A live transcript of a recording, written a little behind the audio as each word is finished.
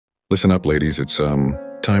Listen up, ladies, it's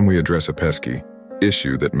time we address a pesky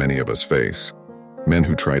issue that many of us face. Men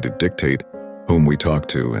who try to dictate whom we talk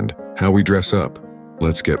to and how we dress up.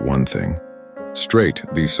 Let's get one thing straight,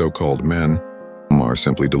 these so-called men are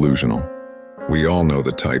simply delusional. We all know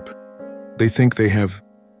the type. They think they have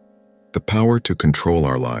the power to control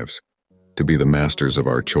our lives, to be the masters of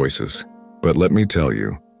our choices. But let me tell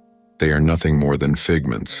you, they are nothing more than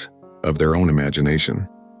figments of their own imagination.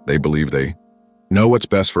 They believe they know what's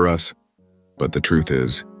best for us, but the truth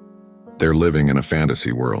is, they're living in a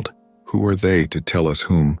fantasy world. Who are they to tell us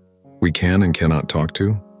whom we can and cannot talk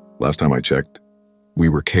to? Last time I checked, we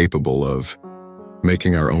were capable of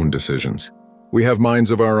making our own decisions. We have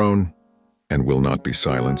minds of our own and will not be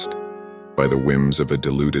silenced by the whims of a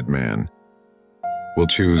deluded man. We'll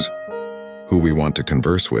choose who we want to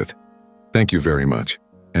converse with. Thank you very much,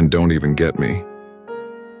 and don't even get me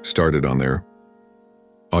started on their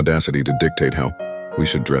audacity to dictate how we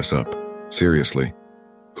should dress up. Seriously,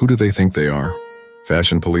 who do they think they are?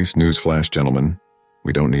 Fashion police? Newsflash, gentlemen.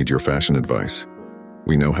 We don't need your fashion advice.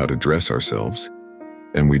 We know how to dress ourselves,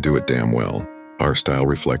 and we do it damn well. Our style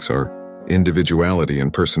reflects our individuality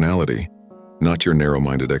and personality, not your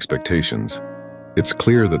narrow-minded expectations. It's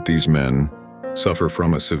clear that these men suffer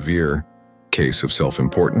from a severe case of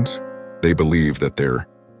self-importance. They believe that their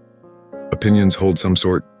opinions hold some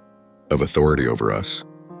sort of authority over us.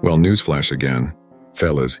 Well, newsflash again.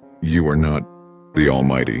 Fellas, you are not the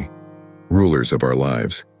almighty rulers of our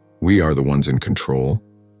lives. We are the ones in control,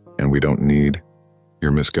 and we don't need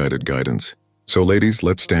your misguided guidance. So ladies,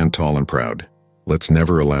 let's stand tall and proud. Let's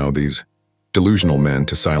never allow these delusional men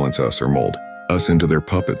to silence us or mold us into their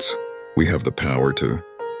puppets. We have the power to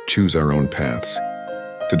choose our own paths,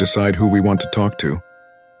 to decide who we want to talk to,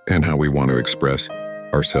 and how we want to express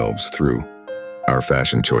ourselves through our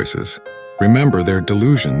fashion choices. Remember, their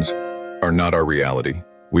delusions are not our reality.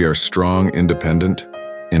 We are strong, independent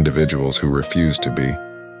individuals who refuse to be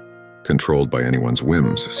controlled by anyone's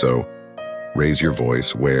whims. So raise your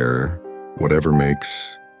voice, wear whatever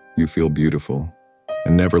makes you feel beautiful,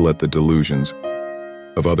 and never let the delusions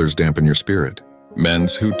of others dampen your spirit. Men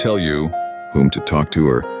who tell you whom to talk to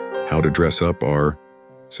or how to dress up are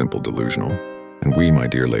simple delusional. And we, my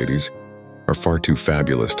dear ladies, are far too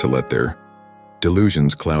fabulous to let their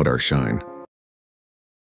delusions cloud our shine.